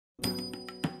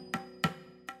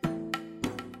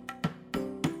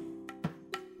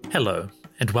Hello,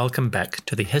 and welcome back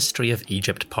to the History of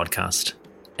Egypt podcast,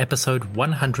 episode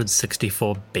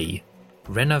 164b,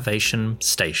 Renovation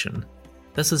Station.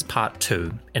 This is part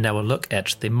 2 in our look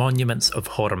at the monuments of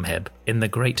Horemheb in the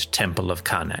Great Temple of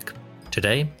Karnak.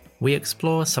 Today, we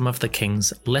explore some of the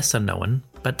king's lesser-known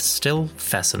but still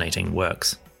fascinating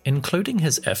works, including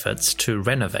his efforts to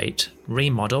renovate,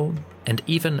 remodel, and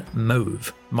even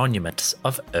move monuments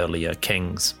of earlier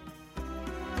kings.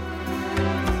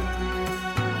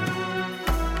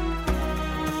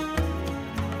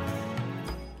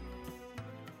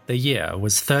 The year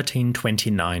was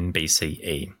 1329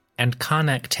 BCE, and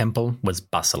Karnak Temple was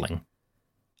bustling.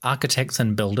 Architects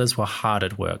and builders were hard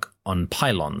at work on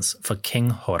pylons for King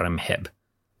Horemheb.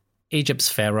 Egypt's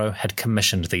pharaoh had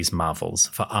commissioned these marvels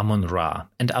for Amun-Ra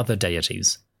and other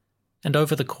deities, and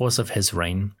over the course of his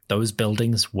reign, those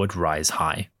buildings would rise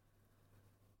high.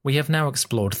 We have now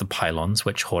explored the pylons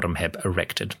which Horemheb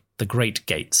erected, the great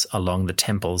gates along the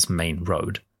temple's main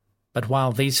road. But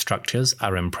while these structures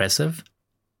are impressive,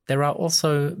 there are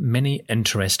also many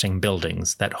interesting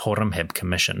buildings that Horemheb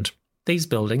commissioned. These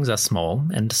buildings are small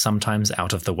and sometimes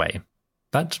out of the way,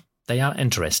 but they are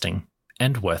interesting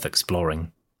and worth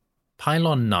exploring.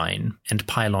 Pylon 9 and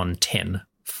Pylon 10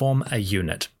 form a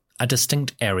unit, a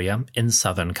distinct area in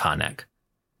southern Karnak.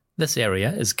 This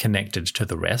area is connected to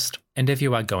the rest, and if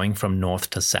you are going from north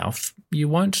to south, you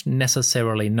won't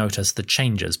necessarily notice the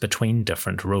changes between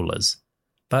different rulers.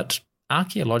 But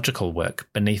archaeological work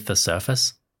beneath the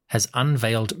surface has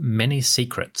unveiled many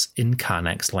secrets in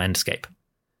Karnak's landscape.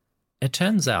 It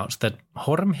turns out that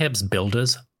Horemheb's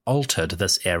builders altered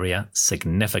this area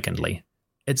significantly.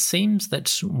 It seems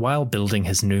that while building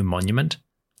his new monument,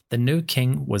 the new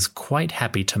king was quite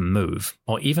happy to move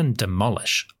or even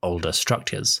demolish older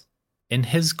structures. In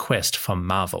his quest for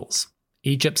marvels,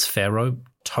 Egypt's pharaoh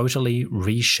totally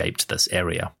reshaped this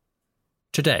area.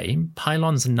 Today,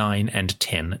 pylons 9 and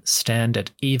 10 stand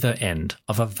at either end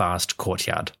of a vast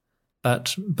courtyard.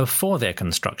 But before their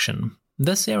construction,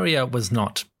 this area was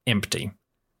not empty.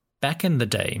 Back in the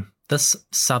day, this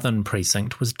southern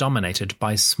precinct was dominated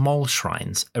by small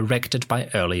shrines erected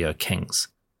by earlier kings.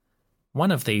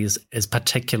 One of these is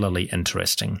particularly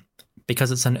interesting because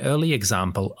it's an early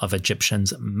example of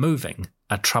Egyptians moving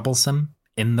a troublesome,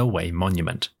 in-the-way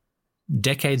monument.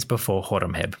 Decades before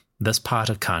Horemheb, this part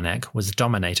of Karnak was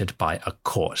dominated by a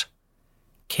court.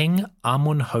 King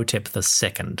Amun-Hotep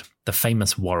II, the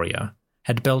famous warrior,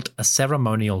 had built a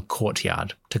ceremonial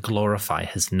courtyard to glorify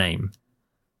his name.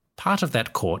 Part of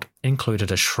that court included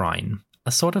a shrine,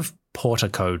 a sort of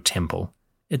portico temple.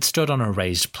 It stood on a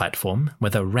raised platform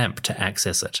with a ramp to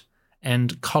access it,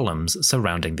 and columns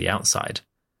surrounding the outside.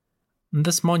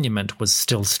 This monument was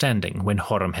still standing when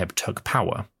Horemheb took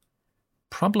power.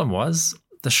 Problem was,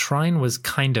 the shrine was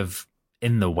kind of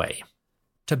in the way.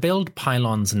 To build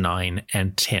pylons 9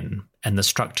 and 10 and the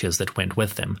structures that went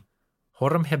with them,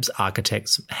 Horemheb's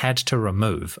architects had to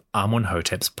remove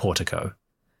Amun-Hotep's portico.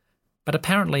 But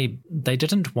apparently they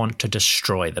didn't want to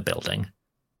destroy the building.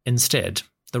 Instead,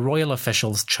 the royal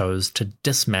officials chose to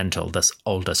dismantle this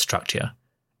older structure,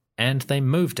 and they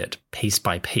moved it piece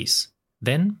by piece.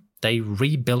 Then they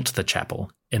rebuilt the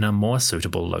chapel in a more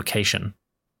suitable location.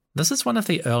 This is one of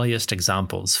the earliest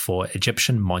examples for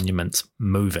Egyptian monuments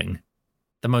moving.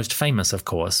 The most famous, of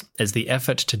course, is the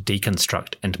effort to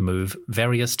deconstruct and move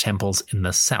various temples in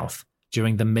the south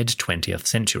during the mid-20th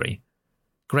century.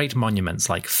 Great monuments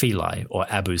like Philae or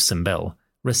Abu Simbel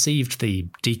received the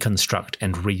deconstruct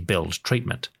and rebuild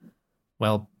treatment.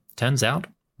 Well, turns out,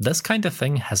 this kind of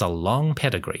thing has a long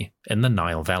pedigree in the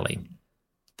Nile Valley.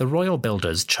 The royal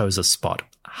builders chose a spot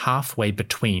halfway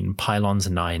between pylons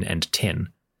 9 and 10.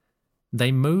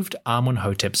 They moved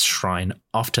Amun-Hotep's shrine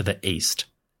off to the east,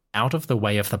 out of the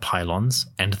way of the pylons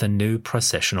and the new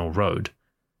processional road.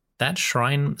 That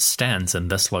shrine stands in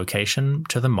this location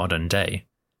to the modern day.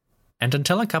 And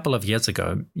until a couple of years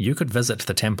ago, you could visit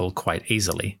the temple quite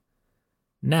easily.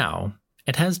 Now,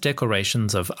 it has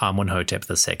decorations of Amun-Hotep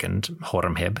II,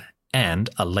 Horemheb, and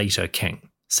a later king,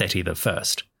 Seti I.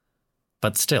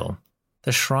 But still,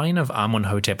 the shrine of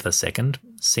Amun-Hotep II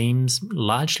seems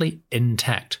largely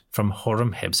intact from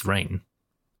Horemheb's reign.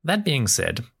 That being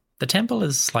said, the temple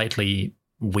is slightly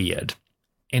weird.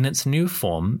 In its new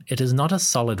form, it is not a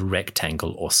solid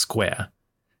rectangle or square.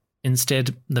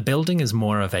 Instead, the building is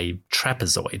more of a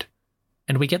trapezoid,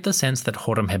 and we get the sense that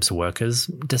Horemheb's workers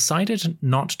decided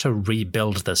not to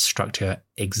rebuild this structure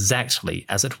exactly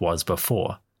as it was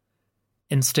before.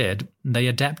 Instead, they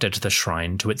adapted the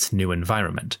shrine to its new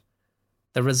environment.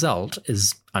 The result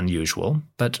is unusual,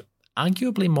 but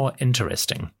arguably more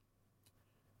interesting.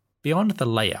 Beyond the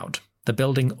layout, the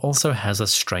building also has a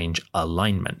strange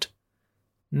alignment.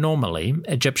 Normally,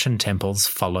 Egyptian temples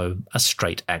follow a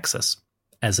straight axis,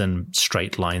 as in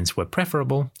straight lines were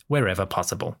preferable wherever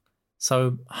possible.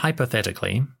 So,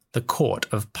 hypothetically, the court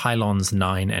of pylons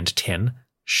 9 and 10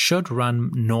 should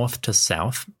run north to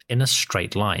south in a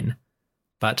straight line,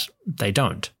 but they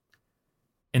don't.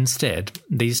 Instead,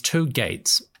 these two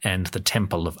gates and the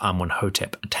temple of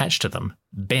Amun-hotep attached to them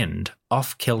bend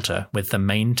off-kilter with the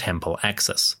main temple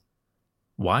axis.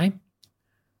 Why?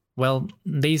 Well,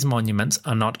 these monuments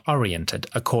are not oriented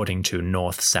according to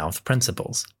north-south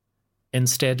principles.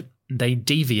 Instead, they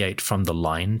deviate from the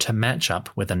line to match up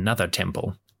with another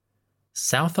temple.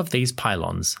 South of these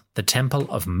pylons, the temple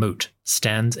of Mut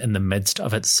stands in the midst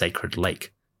of its sacred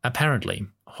lake. Apparently,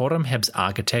 Horemheb's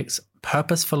architects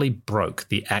purposefully broke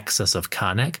the axis of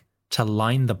Karnak to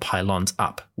line the pylons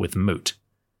up with Mut.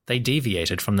 They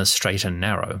deviated from the straight and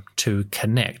narrow to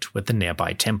connect with the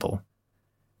nearby temple.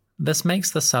 This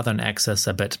makes the southern axis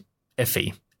a bit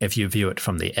iffy if you view it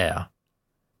from the air,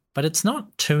 but it's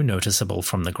not too noticeable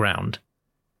from the ground.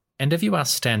 And if you are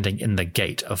standing in the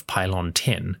gate of pylon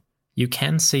 10, you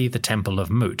can see the temple of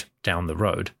Mut down the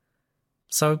road.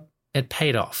 So it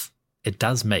paid off. It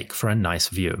does make for a nice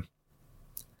view.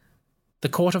 The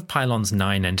court of pylons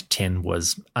 9 and 10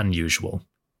 was unusual.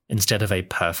 Instead of a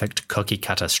perfect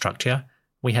cookie-cutter structure,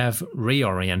 we have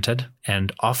reoriented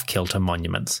and off-kilter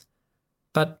monuments.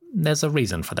 But there's a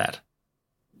reason for that.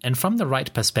 And from the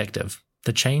right perspective,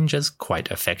 the change is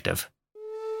quite effective.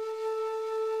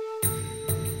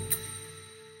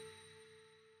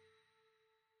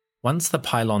 Once the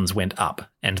pylons went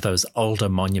up and those older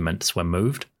monuments were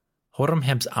moved,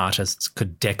 Horemheb's artists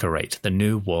could decorate the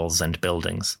new walls and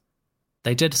buildings.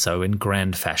 They did so in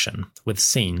grand fashion, with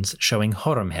scenes showing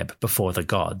Horemheb before the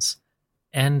gods,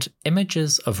 and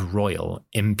images of royal,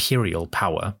 imperial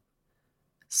power.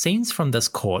 Scenes from this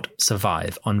court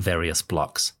survive on various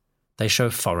blocks. They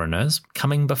show foreigners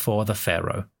coming before the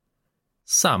pharaoh.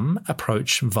 Some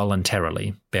approach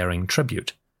voluntarily, bearing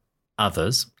tribute.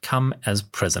 Others come as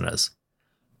prisoners.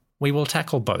 We will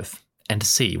tackle both and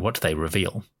see what they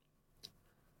reveal.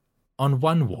 On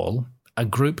one wall, a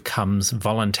group comes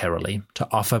voluntarily to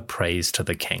offer praise to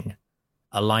the king.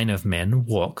 A line of men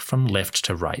walk from left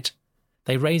to right.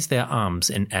 They raise their arms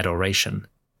in adoration,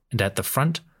 and at the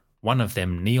front, one of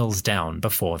them kneels down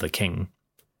before the king.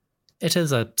 It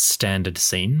is a standard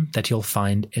scene that you'll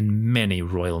find in many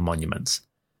royal monuments.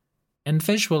 And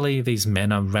visually, these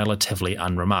men are relatively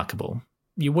unremarkable.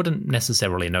 You wouldn't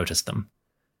necessarily notice them.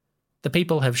 The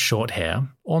people have short hair,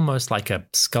 almost like a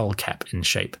skull cap in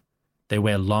shape. They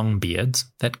wear long beards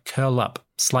that curl up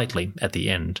slightly at the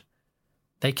end.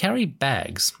 They carry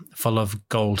bags full of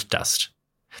gold dust.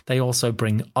 They also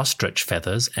bring ostrich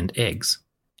feathers and eggs,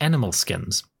 animal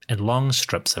skins, and long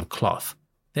strips of cloth.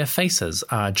 Their faces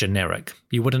are generic.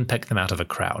 You wouldn't pick them out of a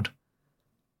crowd.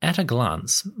 At a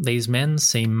glance, these men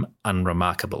seem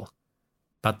unremarkable,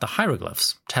 but the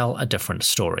hieroglyphs tell a different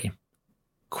story.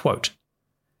 Quote,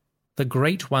 "The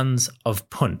great ones of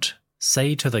Punt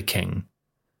say to the king,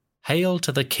 'Hail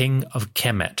to the king of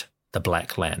Kemet, the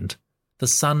Black Land, the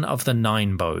son of the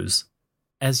 9 bows.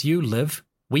 As you live,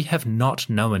 we have not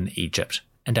known Egypt,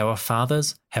 and our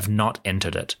fathers have not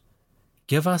entered it.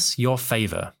 Give us your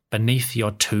favor beneath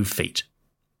your 2 feet.'"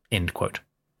 End quote.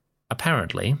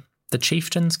 Apparently, the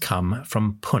chieftains come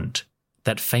from Punt,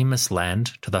 that famous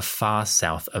land to the far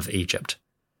south of Egypt.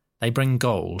 They bring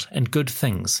gold and good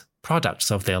things,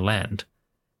 products of their land,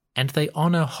 and they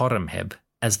honor Horemheb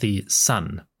as the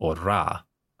sun, or Ra,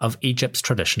 of Egypt's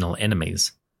traditional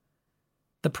enemies.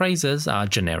 The praises are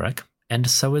generic, and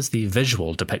so is the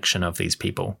visual depiction of these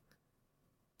people.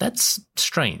 That's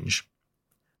strange.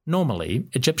 Normally,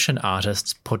 Egyptian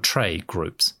artists portray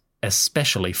groups,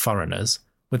 especially foreigners,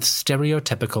 with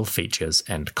stereotypical features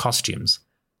and costumes.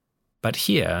 But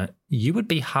here, you would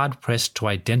be hard-pressed to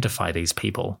identify these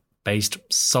people based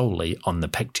solely on the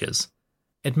pictures.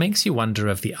 It makes you wonder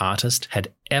if the artist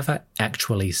had ever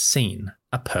actually seen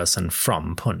a person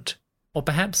from Punt. Or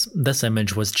perhaps this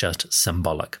image was just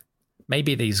symbolic.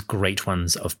 Maybe these great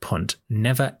ones of Punt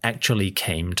never actually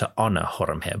came to honor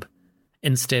Horemheb.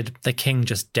 Instead, the king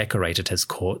just decorated his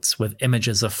courts with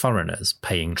images of foreigners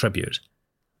paying tribute.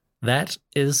 That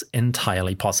is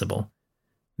entirely possible.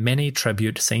 Many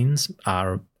tribute scenes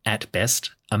are, at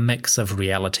best, a mix of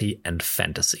reality and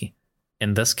fantasy.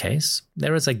 In this case,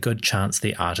 there is a good chance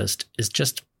the artist is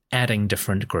just adding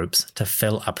different groups to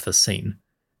fill up the scene,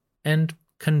 and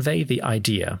convey the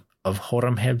idea of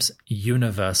Horemheb's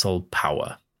universal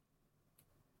power.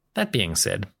 That being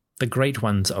said, the Great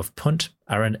Ones of Punt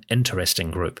are an interesting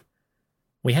group.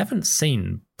 We haven't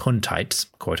seen puntites,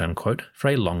 quote-unquote, for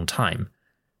a long time.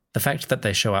 The fact that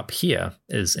they show up here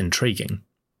is intriguing.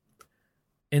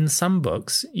 In some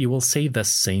books, you will see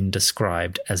this scene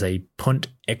described as a punt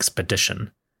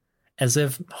expedition, as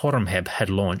if Horemheb had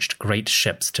launched great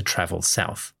ships to travel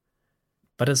south.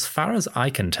 But as far as I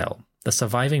can tell, the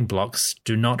surviving blocks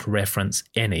do not reference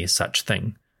any such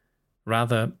thing.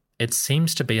 Rather, it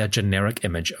seems to be a generic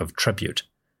image of tribute,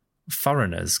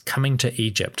 foreigners coming to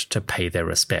Egypt to pay their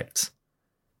respects.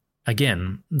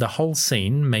 Again, the whole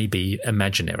scene may be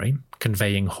imaginary,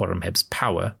 conveying Horemheb's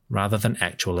power rather than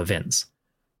actual events.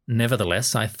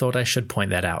 Nevertheless, I thought I should point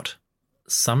that out.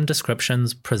 Some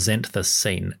descriptions present this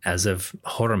scene as if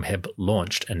Horemheb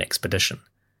launched an expedition.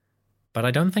 But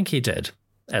I don't think he did,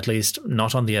 at least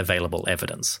not on the available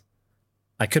evidence.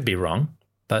 I could be wrong,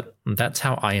 but that's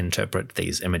how I interpret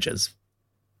these images.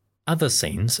 Other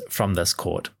scenes from this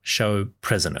court show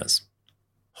prisoners.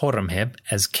 Horemheb,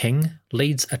 as king,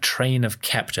 leads a train of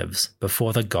captives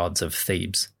before the gods of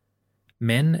Thebes.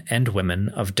 Men and women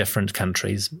of different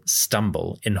countries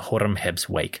stumble in Horemheb's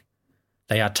wake.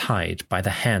 They are tied by the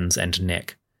hands and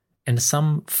neck, and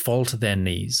some fall to their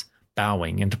knees,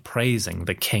 bowing and praising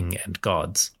the king and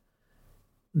gods.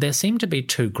 There seem to be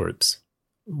two groups.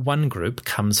 One group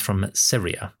comes from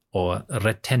Syria, or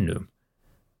Retenu.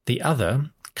 The other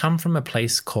come from a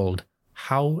place called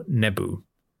Hau Nebu.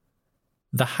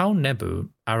 The Hau Nebu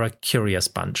are a curious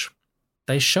bunch.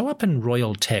 They show up in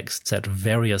royal texts at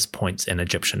various points in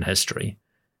Egyptian history,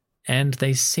 and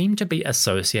they seem to be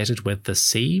associated with the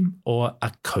sea or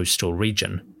a coastal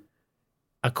region.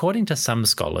 According to some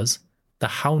scholars, the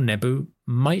Hau Nebu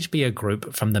might be a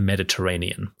group from the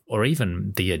Mediterranean, or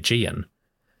even the Aegean.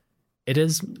 It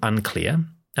is unclear,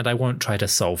 and I won't try to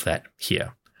solve that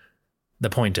here. The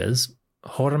point is,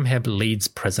 Horemheb leads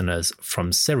prisoners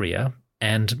from Syria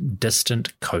and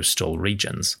distant coastal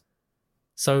regions.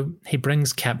 So he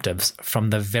brings captives from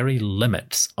the very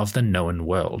limits of the known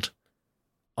world.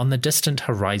 On the distant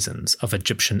horizons of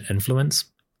Egyptian influence,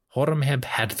 Horemheb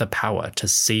had the power to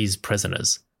seize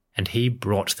prisoners, and he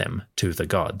brought them to the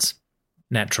gods.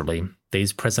 Naturally,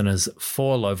 these prisoners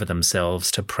fall over themselves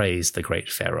to praise the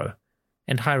great pharaoh,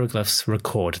 and hieroglyphs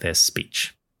record their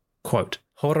speech. Quote,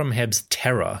 Horemheb's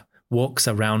terror walks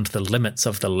around the limits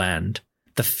of the land.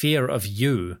 The fear of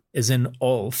you is in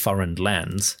all foreign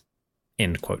lands.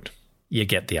 End quote. You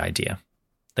get the idea.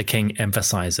 The king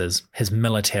emphasizes his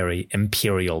military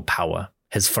imperial power,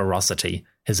 his ferocity,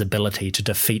 his ability to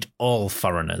defeat all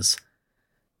foreigners.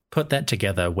 Put that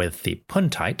together with the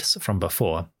puntites from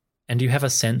before, and you have a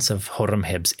sense of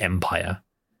Horemheb's empire.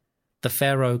 The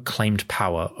pharaoh claimed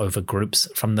power over groups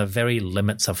from the very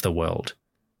limits of the world.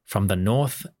 From the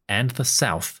north and the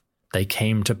south, they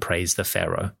came to praise the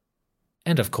pharaoh.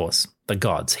 And of course, the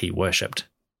gods he worshipped.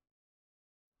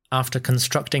 After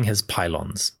constructing his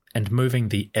pylons and moving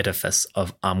the edifice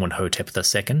of Amenhotep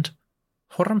II,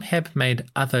 Horemheb made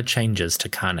other changes to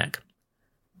Karnak.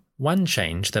 One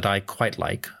change that I quite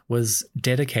like was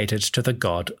dedicated to the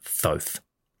god Thoth.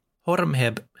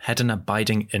 Horemheb had an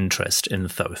abiding interest in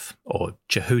Thoth, or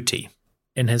Jehuti.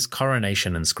 In his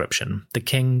coronation inscription, the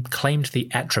king claimed the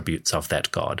attributes of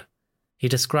that god. He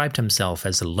described himself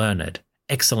as learned,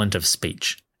 excellent of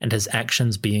speech, and his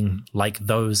actions being like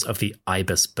those of the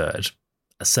ibis bird,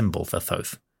 a symbol for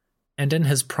Thoth. And in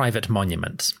his private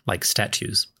monuments, like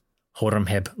statues,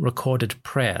 Horemheb recorded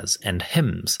prayers and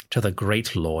hymns to the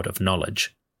great lord of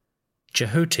knowledge.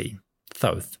 Jehuti,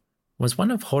 Thoth, was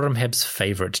one of Horemheb's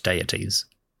favorite deities.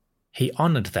 He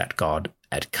honored that god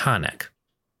at Karnak.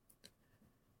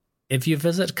 If you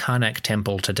visit Karnak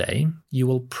Temple today, you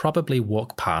will probably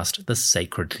walk past the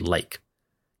sacred lake.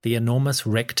 The enormous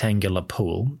rectangular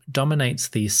pool dominates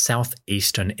the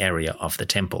southeastern area of the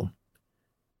temple.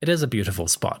 It is a beautiful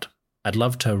spot. I'd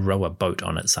love to row a boat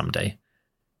on it someday.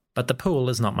 But the pool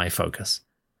is not my focus.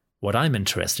 What I'm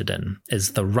interested in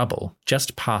is the rubble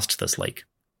just past this lake.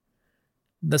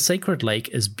 The sacred lake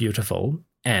is beautiful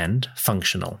and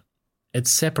functional. It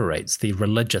separates the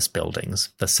religious buildings,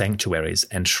 the sanctuaries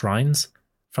and shrines,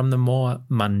 from the more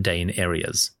mundane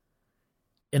areas.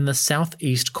 In the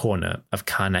southeast corner of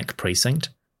Karnak Precinct,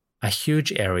 a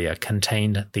huge area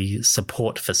contained the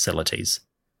support facilities.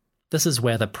 This is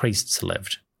where the priests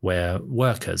lived, where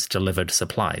workers delivered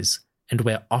supplies, and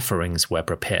where offerings were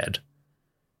prepared.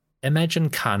 Imagine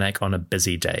Karnak on a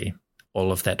busy day,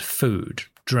 all of that food,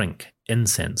 drink,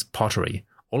 incense, pottery,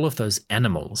 all of those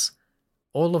animals.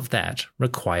 All of that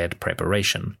required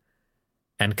preparation,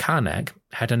 and Karnak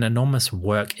had an enormous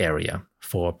work area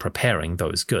for preparing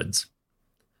those goods.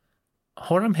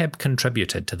 Horemheb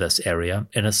contributed to this area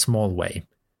in a small way.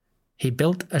 He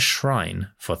built a shrine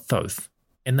for Thoth,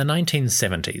 In the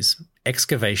 1970s,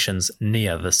 excavations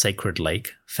near the sacred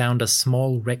lake found a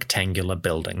small rectangular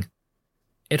building.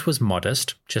 It was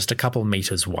modest, just a couple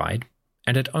meters wide,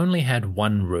 and it only had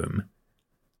one room.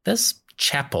 This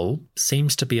chapel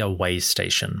seems to be a way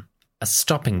station, a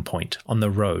stopping point on the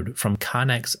road from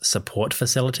Karnak's support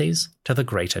facilities to the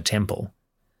greater temple.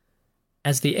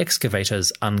 As the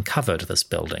excavators uncovered this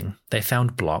building, they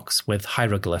found blocks with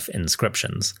hieroglyph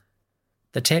inscriptions.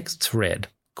 The texts read,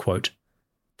 quote,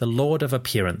 "The Lord of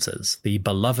Appearances, the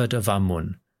beloved of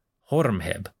Amun,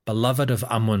 Horemheb, beloved of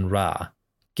Amun-Ra,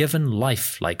 given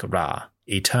life like Ra,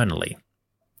 eternally."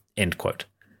 End quote.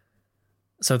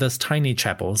 So this tiny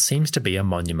chapel seems to be a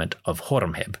monument of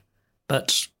Horemheb.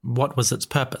 But what was its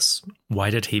purpose?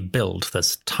 Why did he build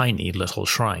this tiny little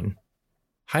shrine?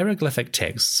 Hieroglyphic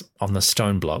texts on the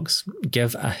stone blocks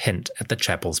give a hint at the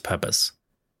chapel's purpose.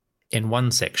 In one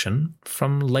section,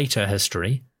 from later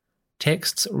history,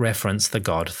 texts reference the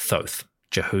god Thoth,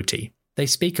 Jehuti. They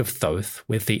speak of Thoth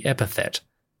with the epithet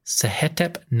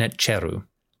Sehetep Netcheru.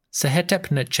 Sehetep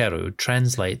Netcheru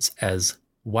translates as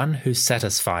one who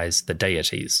satisfies the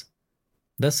deities.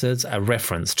 This is a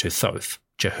reference to Thoth,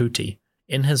 Jehuti,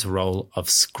 in his role of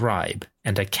scribe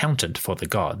and accountant for the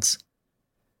gods.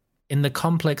 In the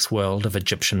complex world of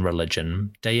Egyptian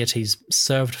religion, deities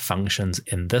served functions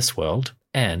in this world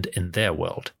and in their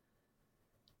world.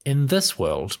 In this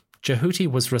world, Jehuti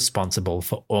was responsible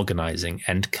for organizing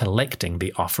and collecting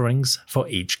the offerings for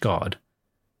each god.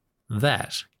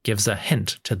 That gives a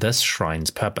hint to this shrine's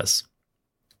purpose.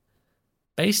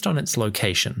 Based on its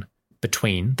location,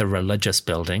 between the religious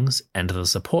buildings and the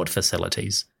support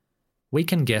facilities, we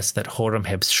can guess that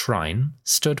Horemheb's shrine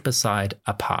stood beside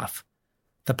a path,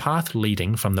 the path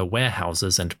leading from the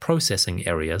warehouses and processing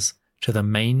areas to the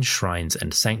main shrines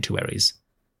and sanctuaries.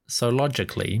 So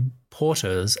logically,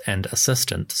 porters and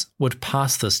assistants would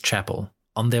pass this chapel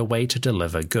on their way to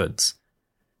deliver goods.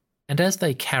 And as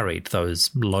they carried those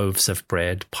loaves of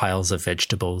bread, piles of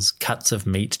vegetables, cuts of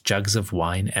meat, jugs of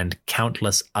wine, and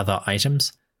countless other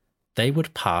items, they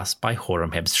would pass by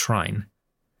Horemheb's shrine.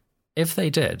 If they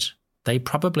did, they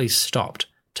probably stopped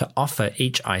to offer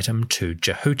each item to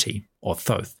Jehuti, or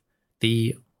Thoth,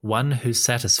 the one who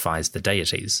satisfies the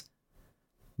deities.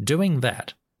 Doing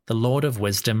that, the Lord of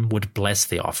Wisdom would bless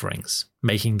the offerings,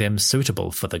 making them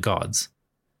suitable for the gods.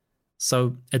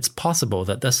 So it's possible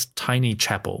that this tiny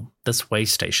chapel, this way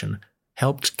station,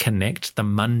 helped connect the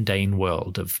mundane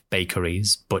world of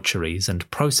bakeries, butcheries, and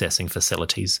processing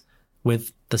facilities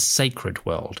with the sacred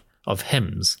world of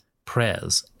hymns,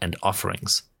 prayers, and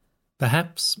offerings.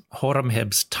 Perhaps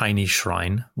Horemheb's tiny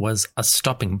shrine was a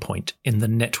stopping point in the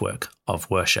network of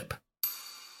worship.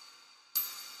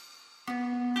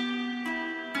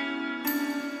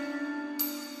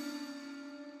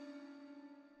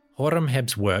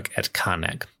 Horemheb's work at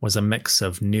Karnak was a mix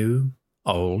of new,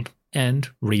 old, and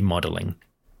remodeling.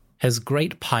 His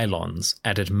great pylons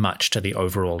added much to the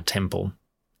overall temple,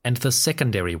 and the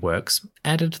secondary works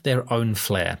added their own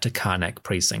flair to Karnak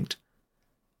Precinct.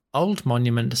 Old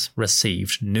monuments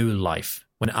received new life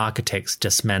when architects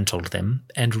dismantled them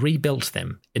and rebuilt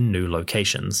them in new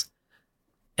locations.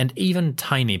 And even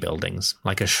tiny buildings,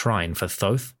 like a shrine for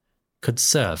Thoth, could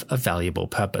serve a valuable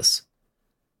purpose.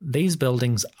 These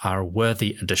buildings are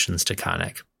worthy additions to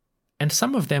Karnak, and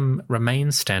some of them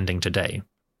remain standing today.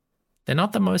 They're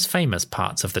not the most famous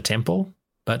parts of the temple,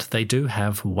 but they do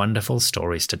have wonderful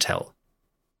stories to tell.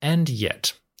 And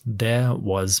yet, there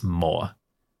was more.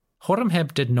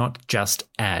 Horemheb did not just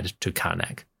add to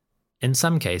Karnak. In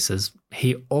some cases,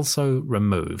 he also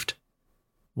removed.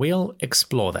 We'll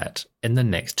explore that in the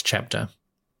next chapter.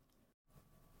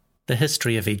 The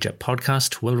History of Egypt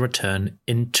podcast will return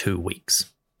in 2 weeks.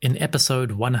 In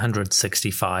episode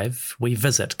 165, we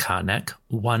visit Karnak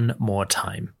one more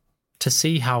time to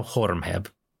see how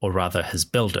Horemheb, or rather his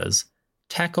builders,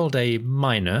 tackled a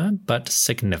minor but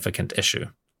significant issue.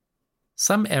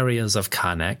 Some areas of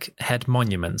Karnak had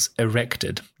monuments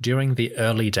erected during the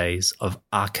early days of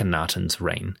Akhenaten's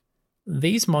reign.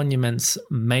 These monuments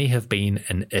may have been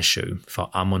an issue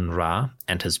for Amun-Ra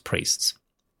and his priests.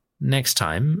 Next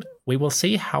time, we will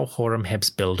see how Horemheb's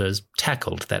builders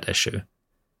tackled that issue,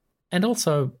 and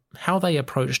also how they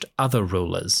approached other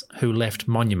rulers who left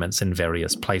monuments in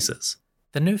various places.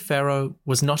 The new pharaoh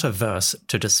was not averse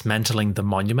to dismantling the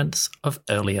monuments of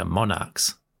earlier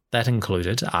monarchs. That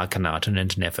included Akhenaten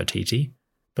and Nefertiti,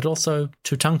 but also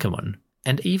Tutankhamun,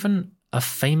 and even a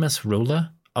famous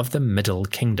ruler of the Middle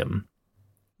Kingdom.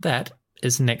 That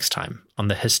is next time on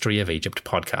the History of Egypt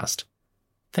podcast.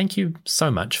 Thank you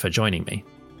so much for joining me.